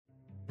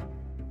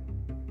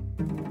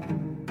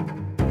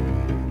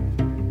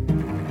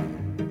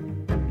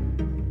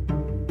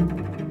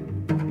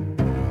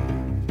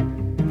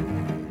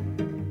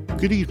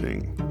Good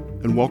evening,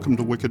 and welcome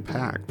to Wicked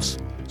Pacts,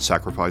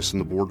 Sacrifice in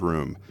the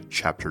Boardroom,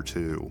 Chapter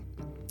 2.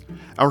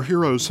 Our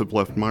heroes have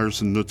left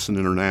Myers & Knudsen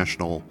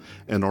International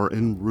and are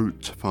en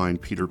route to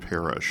find Peter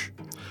Parrish,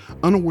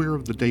 unaware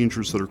of the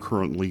dangers that are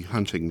currently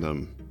hunting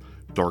them.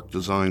 Dark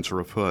designs are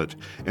afoot,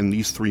 and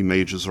these three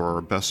mages are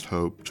our best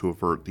hope to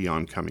avert the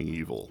oncoming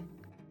evil.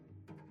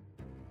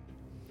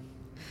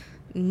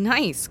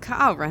 Nice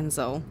car,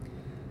 Renzo.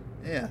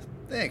 Yeah,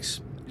 thanks.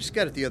 Just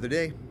got it the other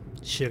day.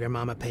 Sugar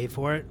Mama pay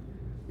for it?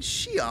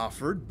 She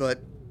offered,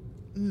 but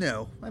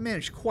no, I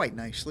managed quite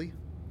nicely.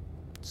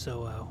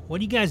 So, what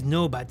do you guys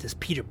know about this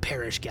Peter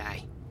Parrish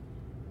guy?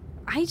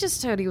 I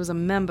just heard he was a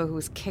member who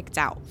was kicked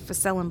out for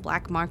selling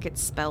black market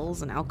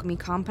spells and alchemy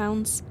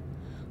compounds.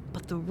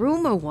 But the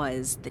rumor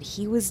was that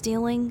he was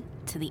dealing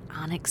to the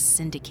Onyx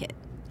Syndicate.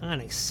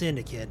 Onyx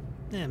Syndicate?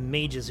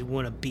 Mages who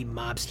want to be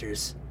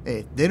mobsters.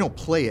 Hey, they don't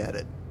play at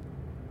it.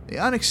 The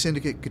Onyx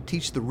Syndicate could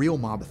teach the real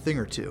mob a thing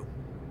or two.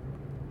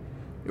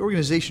 The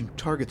organization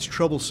targets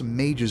troublesome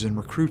mages and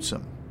recruits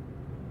them.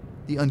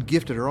 The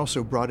ungifted are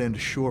also brought in to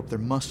shore up their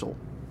muscle.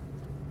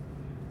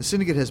 The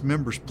Syndicate has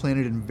members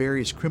planted in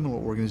various criminal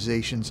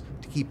organizations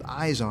to keep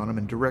eyes on them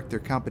and direct their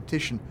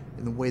competition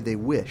in the way they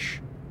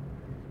wish.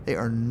 They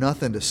are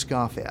nothing to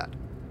scoff at.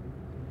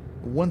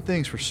 But one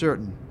thing's for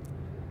certain,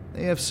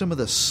 they have some of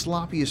the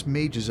sloppiest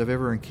mages I've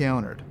ever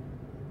encountered.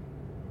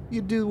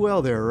 You do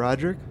well there,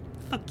 Roderick.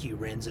 Fuck you,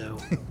 Renzo.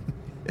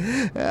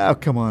 Oh,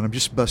 come on, I'm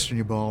just busting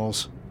your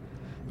balls.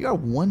 You're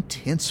one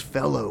tense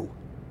fellow.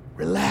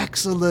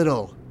 Relax a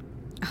little.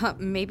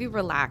 Maybe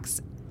relax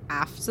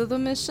after the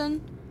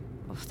mission?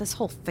 Oh, this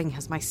whole thing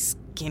has my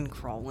skin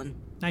crawling.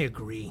 I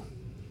agree.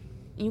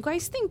 You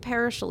guys think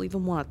Parrish will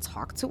even want to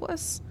talk to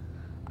us?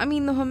 I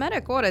mean, the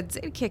Hermetic Order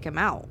did kick him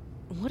out.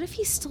 What if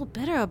he's still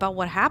bitter about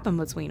what happened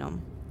between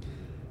them?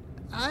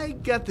 I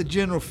got the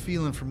general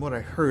feeling from what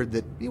I heard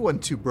that he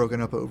wasn't too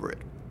broken up over it.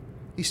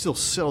 He still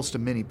sells to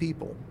many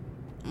people.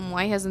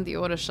 Why hasn't the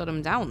Order shut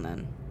him down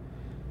then?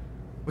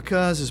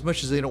 Because as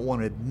much as they don't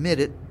want to admit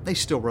it, they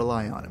still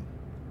rely on him.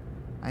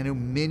 I know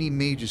many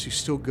mages who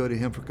still go to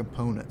him for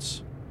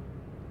components.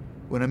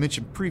 When I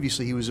mentioned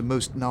previously he was the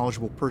most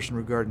knowledgeable person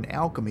regarding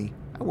alchemy,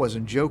 I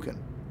wasn't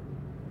joking.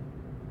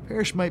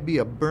 Parrish might be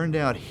a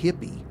burned-out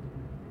hippie,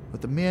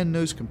 but the man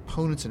knows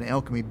components and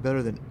alchemy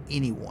better than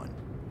anyone.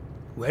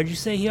 Where'd you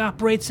say he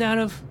operates out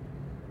of?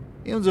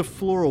 He owns a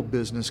floral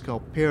business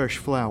called Parrish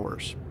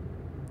Flowers.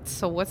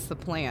 So what's the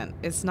plan?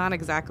 It's not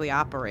exactly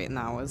operating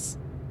hours.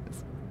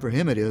 For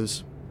him it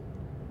is.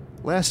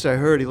 Last I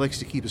heard, he likes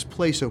to keep his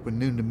place open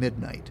noon to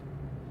midnight.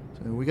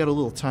 So we got a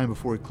little time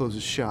before he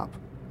closes shop.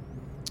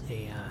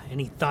 Hey,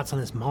 any thoughts on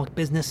this Moloch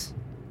business?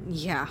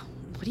 Yeah,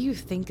 what do you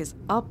think is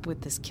up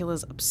with this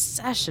killer's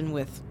obsession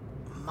with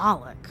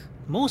Moloch?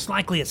 Most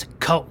likely it's a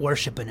cult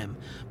worshipping him.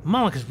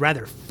 Moloch is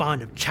rather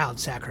fond of child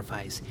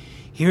sacrifice.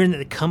 Hearing that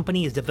the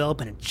company is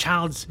developing a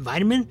child's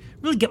vitamin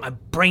really got my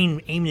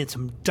brain aiming at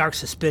some dark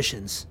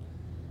suspicions.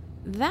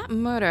 That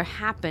murder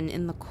happened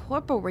in the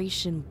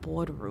corporation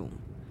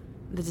boardroom.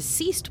 The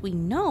deceased, we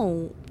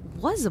know,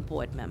 was a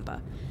board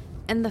member,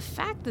 and the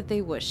fact that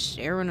they were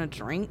sharing a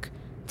drink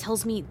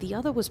tells me the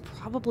other was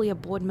probably a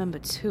board member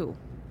too.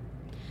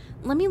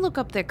 Let me look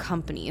up their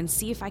company and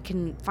see if I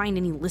can find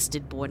any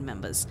listed board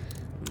members.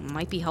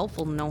 Might be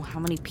helpful to know how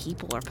many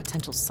people are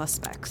potential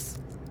suspects.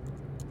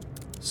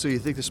 So you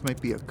think this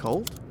might be a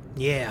cult?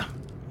 Yeah,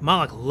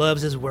 Moloch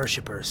loves his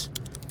worshippers.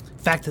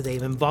 The fact that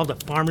they've involved a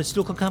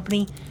pharmaceutical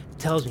company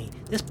tells me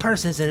this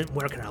person isn't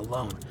working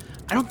alone.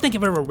 I don't think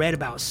I've ever read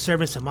about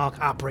servants of Moloch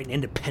operating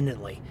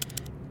independently.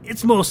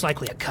 It's most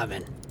likely a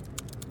coven.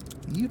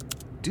 You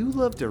do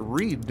love to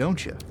read,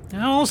 don't you?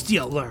 I'll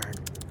still learn.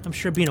 I'm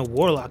sure being a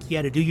warlock, you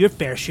had to do your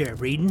fair share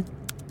of reading.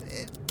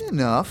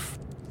 Enough.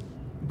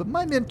 But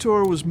my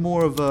mentor was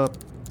more of a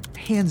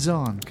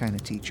hands-on kind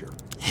of teacher.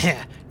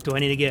 Yeah, do I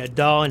need to get a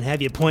doll and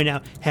have you point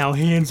out how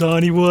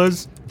hands-on he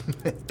was?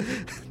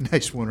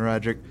 Nice one,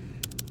 Roderick.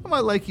 I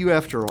might like you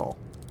after all.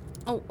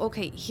 Oh,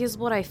 okay, here's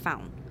what I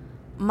found.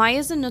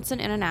 Myers & Knudsen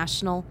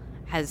International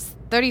has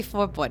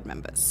 34 board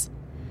members.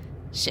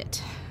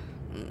 Shit.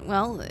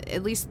 Well,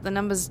 at least the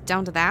number's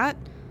down to that.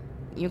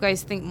 You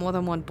guys think more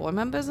than one board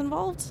member is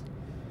involved?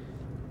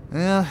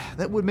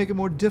 That would make it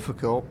more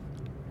difficult.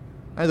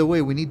 Either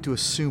way, we need to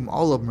assume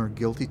all of them are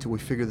guilty till we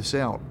figure this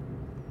out.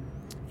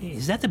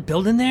 Is that the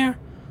building there?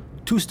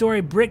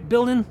 2-story brick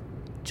building?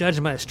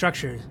 Judging by the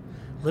structure,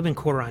 living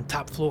quarter on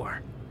top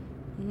floor.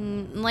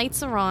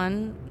 Lights are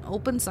on,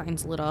 open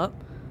signs lit up.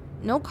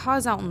 No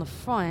cars out in the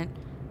front.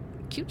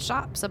 Cute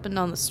shops up and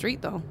down the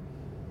street, though.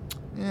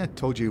 I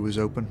told you it was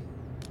open.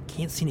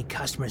 Can't see any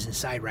customers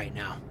inside right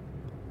now.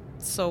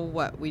 So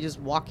what, we just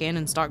walk in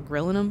and start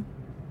grilling them?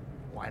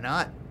 Why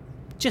not?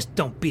 Just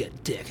don't be a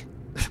dick.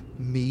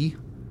 Me?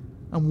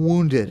 I'm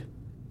wounded.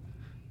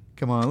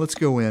 Come on, let's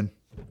go in.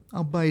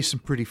 I'll buy you some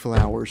pretty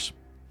flowers.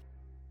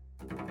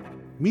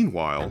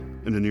 Meanwhile,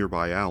 in a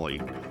nearby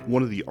alley,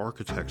 One of the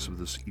architects of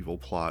this evil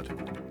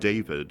plot,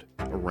 David,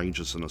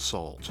 arranges an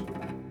assault.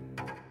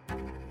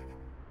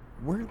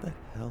 Where the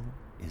hell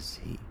is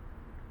he?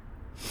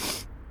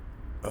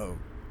 Oh,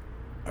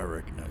 I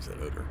recognize that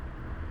odor.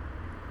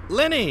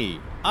 Lenny,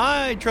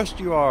 I trust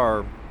you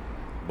are,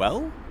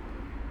 well?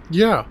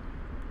 Yeah,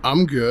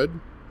 I'm good.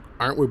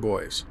 Aren't we,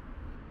 boys?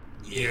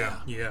 Yeah.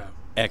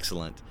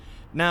 Excellent.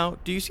 Now,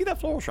 do you see that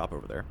floral shop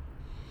over there?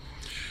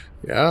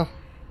 Yeah?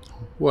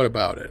 What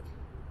about it?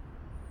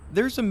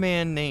 There's a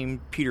man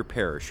named Peter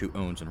Parrish who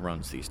owns and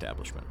runs the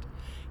establishment.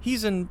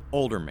 He's an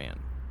older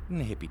man, a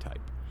hippie type.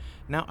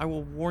 Now, I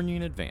will warn you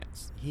in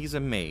advance. He's a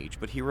mage,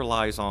 but he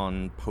relies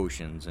on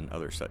potions and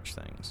other such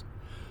things.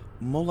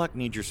 Moloch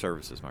needs your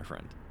services, my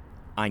friend.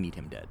 I need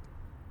him dead.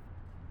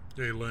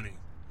 Hey, Lenny,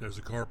 there's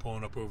a car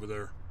pulling up over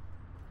there.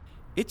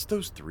 It's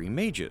those 3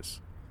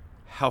 mages.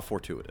 How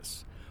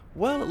fortuitous.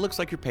 Well, it looks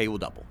like your pay will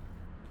double.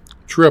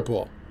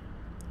 Triple.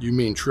 You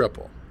mean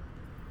triple.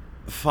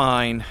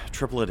 Fine,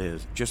 triple it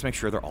is. Just make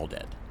sure they're all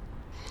dead.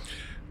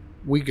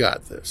 We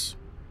got this.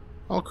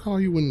 I'll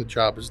call you when the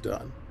job is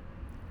done.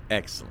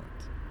 Excellent.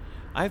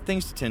 I have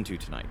things to tend to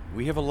tonight.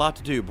 We have a lot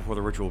to do before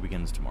the ritual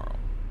begins tomorrow.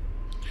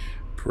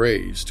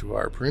 Praise to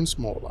our Prince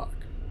Moloch.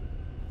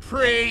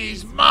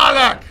 Praise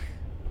Moloch!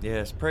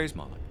 Yes, praise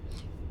Moloch.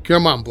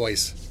 Come on,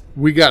 boys.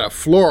 We got a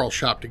floral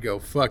shop to go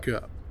fuck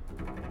up.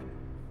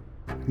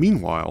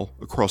 Meanwhile,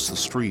 across the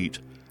street,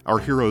 our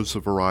heroes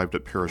have arrived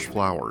at Parrish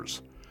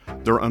Flowers.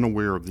 They're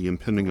unaware of the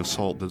impending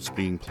assault that's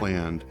being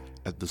planned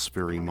at this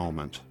very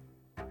moment.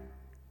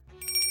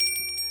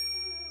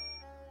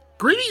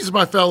 Greetings,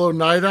 my fellow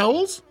night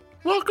owls.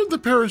 Welcome to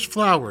Parrish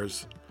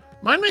Flowers.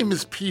 My name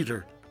is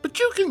Peter, but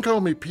you can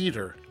call me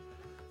Peter.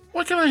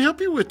 What can I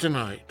help you with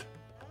tonight?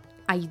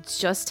 I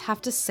just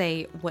have to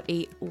say what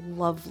a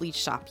lovely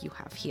shop you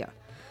have here.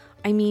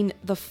 I mean,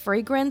 the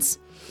fragrance,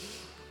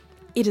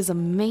 it is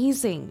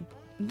amazing.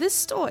 This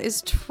store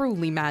is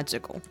truly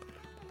magical.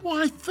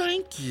 Why,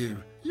 thank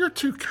you. You're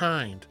too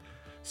kind.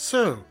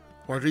 So,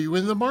 what are you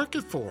in the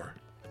market for?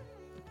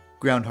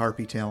 Ground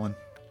harpy talon.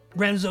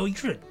 Renzo,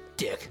 you're a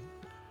dick.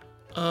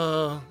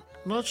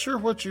 Not sure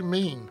what you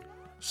mean.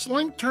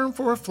 Slang term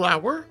for a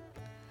flower?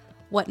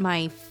 What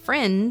my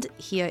friend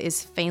here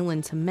is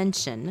failing to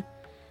mention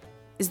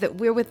is that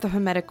we're with the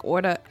Hermetic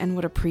Order and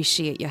would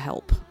appreciate your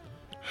help.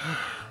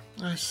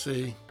 I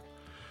see.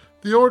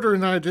 The Order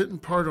and I didn't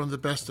part on the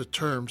best of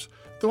terms,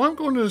 though I'm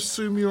going to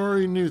assume you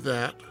already knew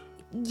that.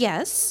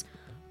 Yes,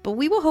 but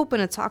we were hoping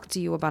to talk to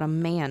you about a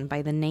man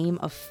by the name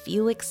of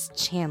Felix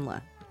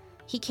Chandler.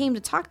 He came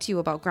to talk to you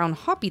about ground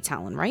harpy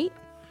talon, right?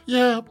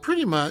 Yeah,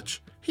 pretty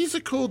much. He's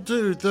a cool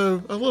dude,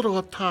 though a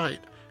little uptight.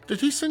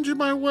 Did he send you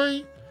my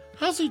way?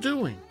 How's he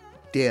doing?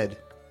 Dead.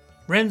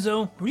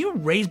 Renzo, were you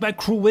raised by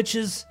cruel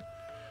witches?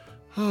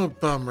 Oh,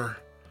 bummer.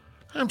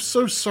 I'm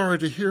so sorry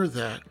to hear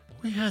that.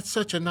 We had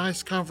such a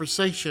nice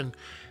conversation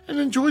and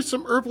enjoyed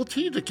some herbal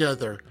tea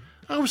together.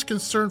 I was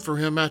concerned for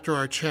him after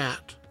our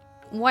chat.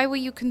 Why were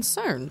you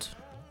concerned?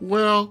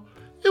 Well,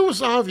 it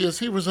was obvious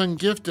he was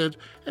ungifted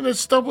and had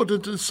stumbled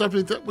into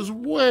something that was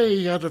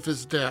way out of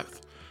his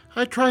depth.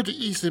 I tried to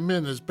ease him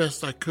in as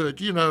best I could,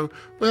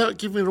 without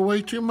giving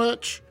away too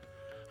much.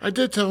 I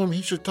did tell him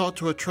he should talk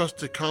to a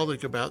trusted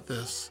colleague about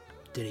this.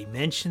 Did he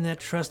mention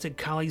that trusted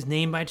colleague's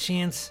name by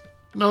chance?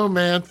 No,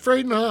 man,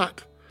 afraid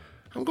not.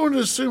 I'm going to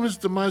assume his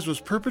demise was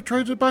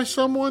perpetrated by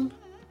someone.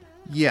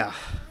 Yeah,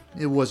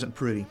 it wasn't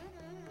pretty.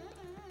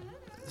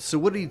 So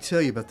what did he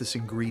tell you about this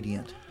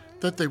ingredient?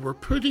 That they were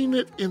putting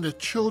it in a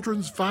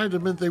children's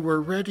vitamin they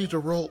were ready to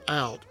roll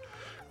out.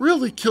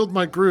 Really killed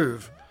my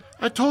groove.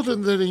 I told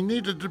him that he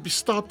needed to be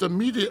stopped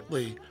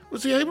immediately.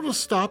 Was he able to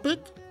stop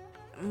it?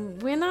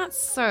 We're not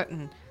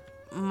certain.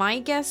 My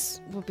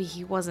guess would be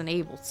he wasn't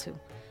able to.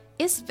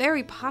 It's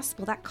very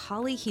possible that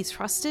colleague he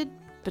trusted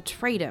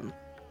betrayed him.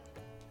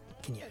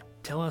 Can you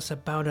tell us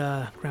about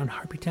ground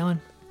harpy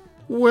talon?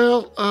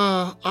 Well,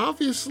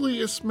 obviously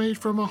it's made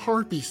from a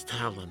harpy's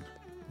talon.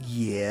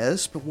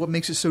 Yes, but what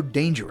makes it so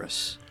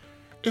dangerous?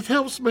 It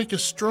helps make a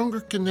stronger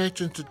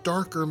connection to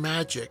darker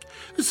magic.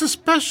 It's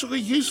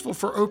especially useful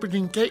for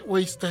opening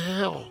gateways to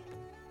hell.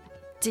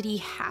 Did he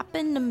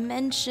happen to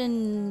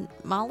mention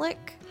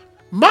Moloch?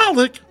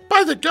 Moloch?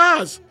 By the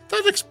gods!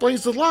 That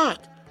explains a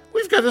lot.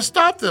 We've got to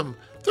stop them.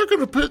 They're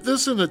going to put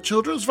this in a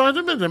children's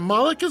vitamin and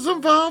Moloch is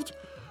involved?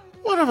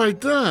 What have I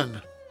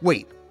done?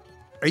 Wait,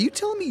 are you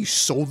telling me you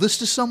sold this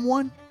to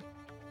someone?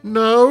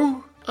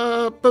 No,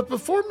 but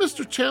before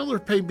Mr. Chandler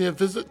paid me a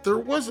visit, there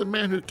was a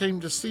man who came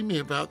to see me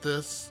about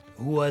this.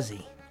 Who was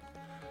he?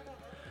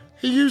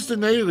 He used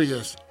an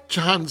alias,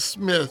 John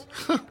Smith.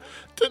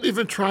 Didn't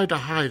even try to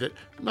hide it.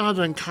 Not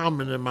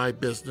uncommon in my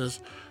business.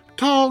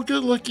 Tall,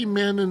 good-looking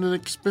man in an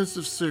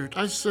expensive suit.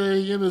 I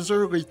say in his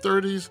early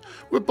 30s,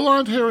 with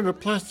blonde hair and a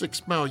plastic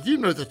smile. You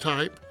know the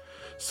type.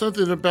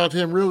 Something about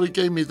him really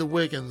gave me the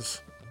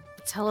Wiggins.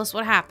 Tell us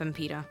what happened,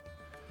 Peter.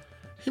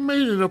 He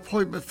made an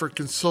appointment for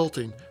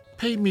consulting.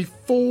 Paid me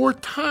 4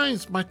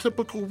 times my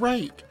typical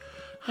rate.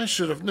 I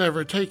should have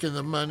never taken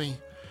the money.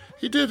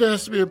 He did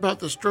ask me about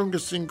the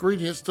strongest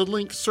ingredients to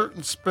link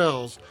certain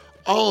spells,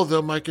 All of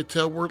them, I could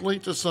tell, were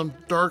linked to some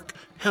dark,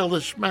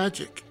 hellish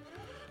magic.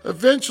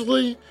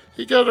 Eventually,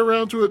 he got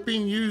around to it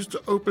being used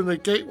to open a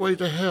gateway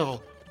to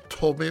hell.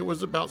 Told me it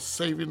was about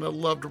saving a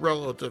loved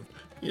relative.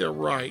 Yeah,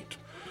 right.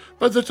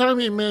 By the time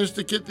he managed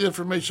to get the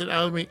information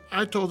out of me,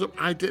 I told him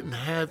I didn't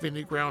have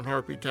any ground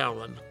harpy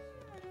talon.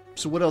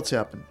 So what else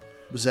happened?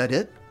 Was that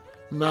it?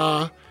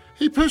 Nah,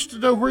 he pushed to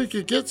know where he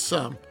could get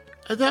some.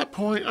 At that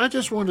point, I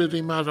just wanted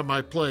him out of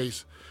my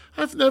place.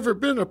 I've never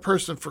been a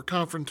person for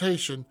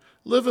confrontation.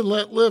 Live and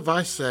let live,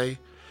 I say.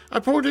 I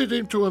pointed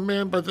him to a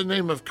man by the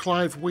name of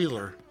Clive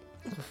Wheeler.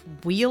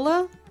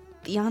 Wheeler?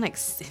 The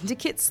Onyx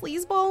Syndicate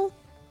sleazeball?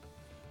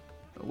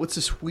 What's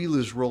this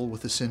Wheeler's role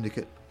with the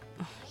Syndicate?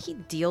 He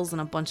deals in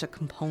a bunch of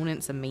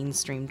components and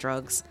mainstream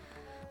drugs.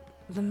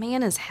 The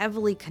man is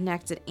heavily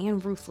connected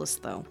and ruthless,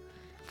 though.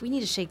 If we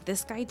need to shake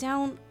this guy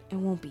down, it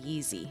won't be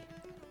easy.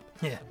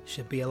 Yeah,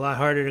 should be a lot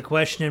harder to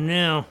question him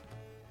now.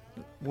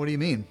 What do you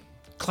mean?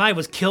 Clive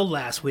was killed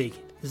last week.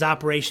 His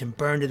operation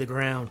burned to the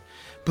ground.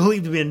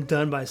 Believed to have been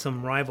done by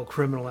some rival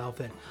criminal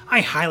outfit.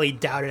 I highly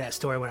doubted that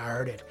story when I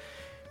heard it.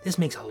 This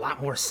makes a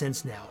lot more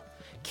sense now.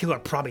 Killer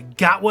probably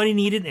got what he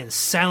needed and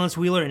silenced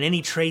Wheeler and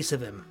any trace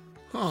of him.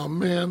 Oh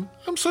man,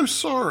 I'm so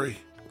sorry.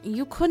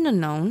 You couldn't have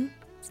known.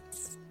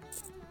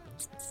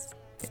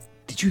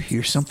 Did you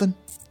hear something?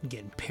 You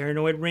getting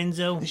paranoid,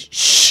 Renzo?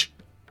 Shh!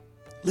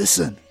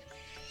 Listen.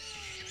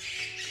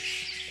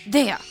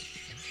 There!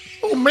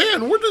 Oh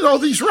man, where did all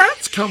these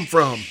rats come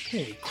from?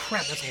 Holy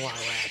crap, that's a lot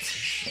of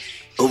rats.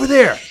 Over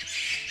there!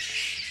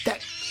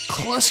 That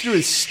cluster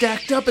is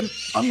stacked up and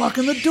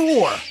unlocking the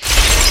door.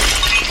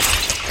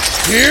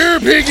 Here,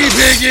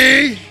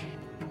 piggy!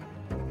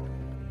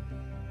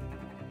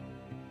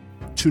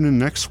 Tune in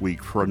next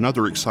week for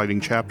another exciting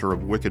chapter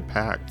of Wicked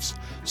Pacts,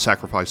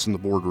 Sacrifice in the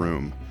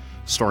Boardroom,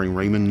 starring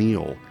Raymond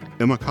Neal,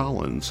 Emma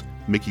Collins,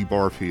 Mickey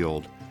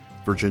Barfield,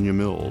 Virginia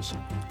Mills,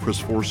 Chris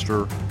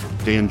Forster,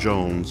 Dan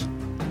Jones,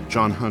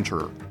 John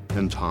Hunter,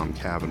 and Tom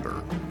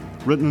Cavender.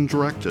 Written and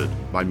directed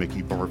by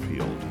Mickey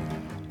Barfield.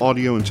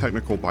 Audio and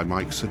technical by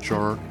Mike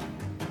Sitjar,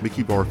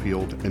 Mickey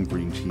Barfield, and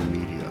Green Team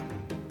Media.